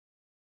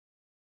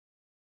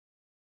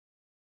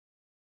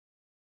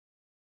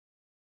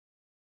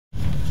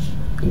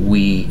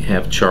We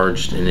have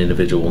charged an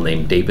individual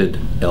named David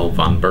L.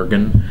 Von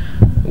Bergen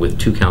with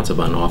 2 counts of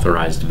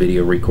unauthorized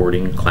video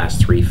recording,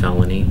 Class 3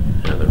 felony.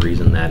 The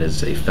reason that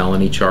is a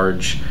felony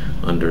charge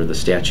under the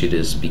statute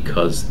is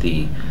because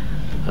the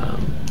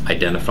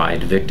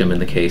identified victim in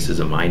the case is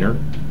a minor.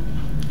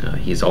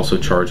 He's also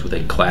charged with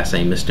a Class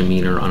A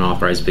misdemeanor,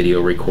 unauthorized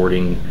video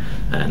recording,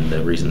 and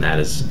the reason that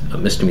is a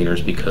misdemeanor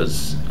is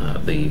because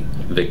the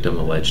victim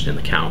alleged in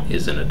the count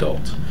is an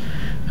adult.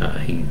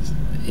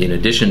 In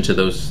addition to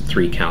those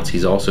 3 counts,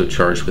 he's also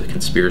charged with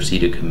conspiracy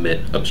to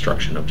commit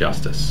obstruction of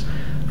justice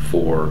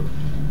for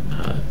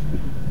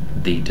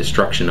the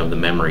destruction of the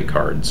memory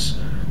cards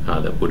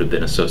that would have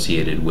been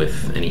associated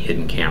with any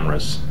hidden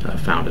cameras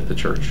found at the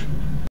church.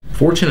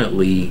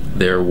 Fortunately,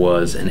 there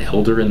was an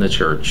elder in the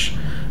church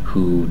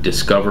who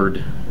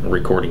discovered a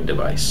recording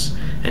device,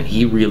 and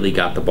he really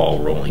got the ball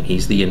rolling.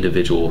 He's the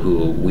individual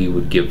who we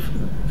would give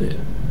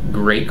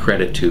great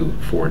credit to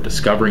for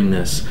discovering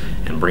this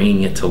and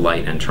bringing it to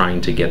light and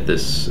trying to get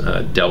this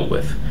dealt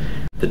with.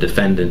 The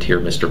defendant here,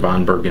 Mr.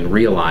 Von Bergen,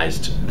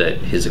 realized that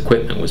his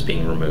equipment was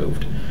being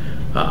removed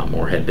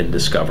or had been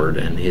discovered,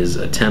 and his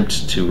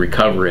attempt to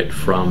recover it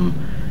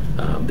from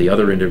the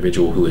other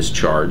individual who is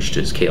charged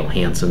is Cale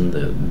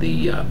Hansen,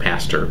 the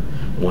pastor,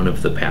 one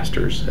of the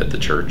pastors at the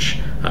church,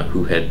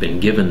 who had been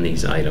given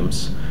these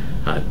items.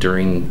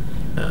 During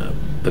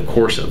the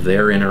course of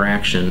their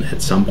interaction, at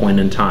some point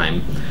in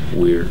time,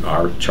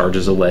 our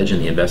charges allege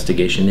and the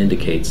investigation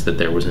indicates that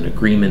there was an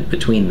agreement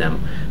between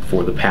them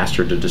for the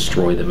pastor to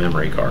destroy the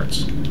memory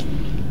cards.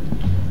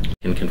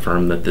 And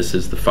confirm that this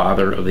is the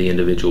father of the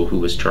individual who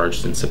was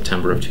charged in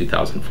September of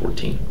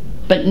 2014.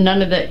 But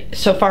none of the,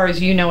 so far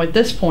as you know at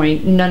this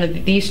point, none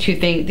of these two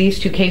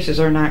cases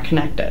are not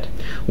connected.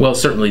 Well,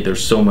 certainly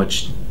there's so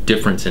much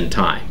difference in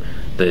time.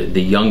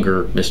 The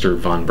younger Mr.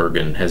 Von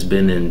Bergen has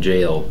been in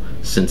jail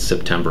since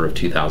September of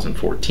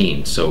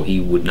 2014, so he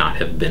would not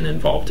have been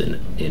involved in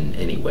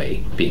any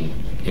way being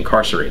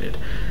incarcerated.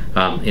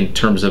 In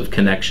terms of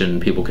connection,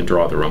 people can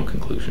draw their own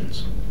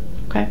conclusions.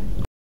 Okay.